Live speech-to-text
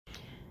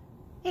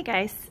Hey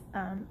guys,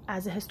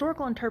 as a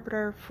historical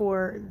interpreter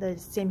for the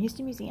Sam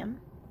Houston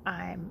Museum,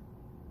 I'm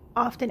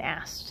often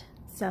asked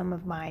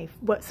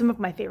what some of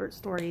my favorite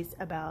stories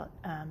about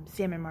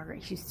Sam and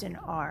Margaret Houston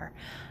are.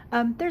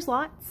 There's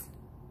lots.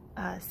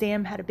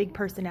 Sam had a big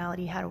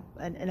personality, had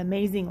an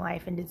amazing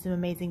life, and did some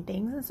amazing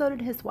things, and so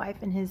did his wife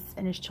and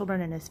his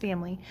children and his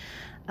family.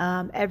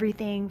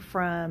 Everything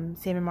from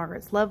Sam and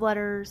Margaret's love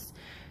letters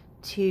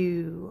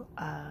to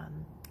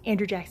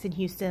Andrew Jackson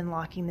Houston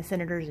locking the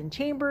senators in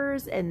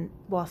chambers and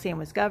while Sam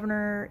was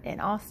governor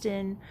in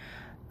Austin.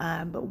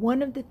 But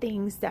one of the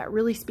things that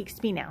really speaks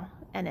to me now,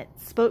 and it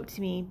spoke to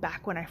me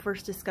back when I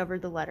first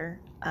discovered the letter,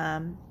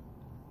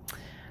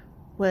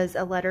 was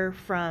a letter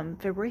from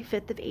February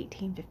 5th of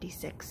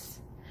 1856.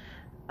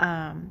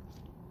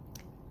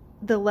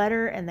 The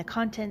letter and the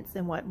contents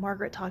and what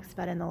Margaret talks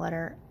about in the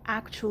letter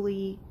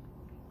actually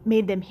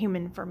made them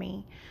human for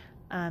me.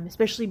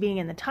 Especially being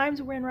in the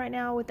times we're in right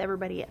now with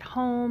everybody at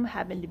home,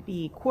 having to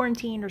be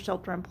quarantined or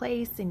shelter in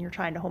place, and you're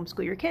trying to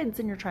homeschool your kids,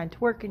 and you're trying to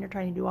work, and you're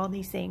trying to do all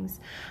these things.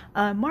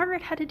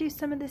 Margaret had to do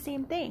some of the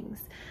same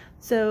things.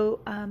 So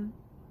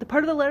the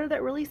part of the letter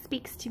that really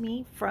speaks to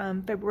me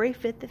from February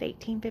 5th of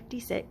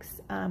 1856,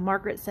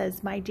 Margaret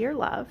says, "My dear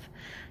love,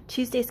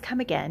 Tuesday's come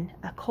again,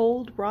 a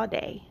cold, raw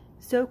day,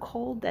 so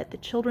cold that the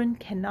children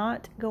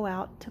cannot go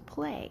out to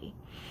play.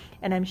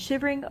 And I'm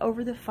shivering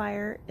over the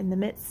fire in the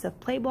midst of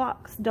play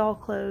blocks, doll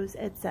clothes,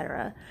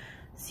 etc.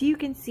 So you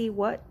can see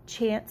what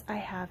chance I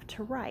have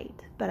to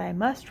write. But I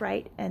must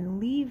write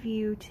and leave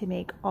you to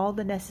make all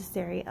the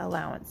necessary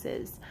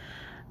allowances."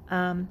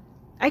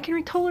 I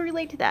can totally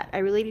relate to that. I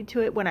related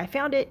to it when I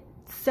found it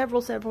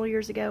several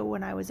years ago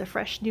when I was a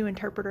fresh new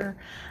interpreter,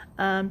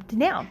 to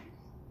now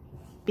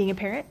being a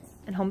parent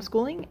and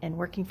homeschooling and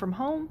working from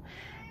home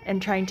and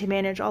trying to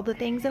manage all the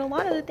things and a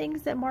lot of the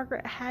things that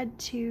Margaret had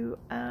to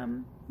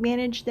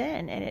manage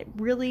then. And it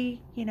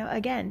really,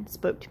 again,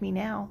 spoke to me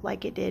now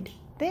like it did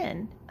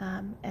then,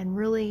 and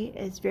really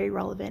is very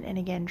relevant, and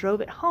again drove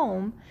it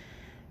home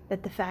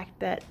that the fact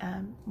that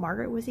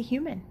Margaret was a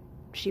human.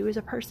 She was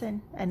a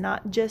person, and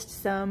not just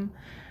Sam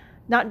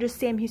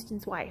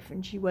Houston's wife,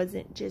 and she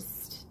wasn't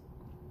just,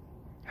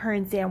 her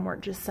and Sam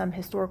weren't just some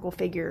historical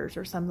figures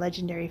or some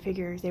legendary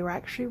figures. They were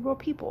actually real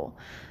people.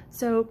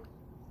 So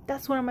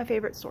that's one of my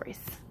favorite stories.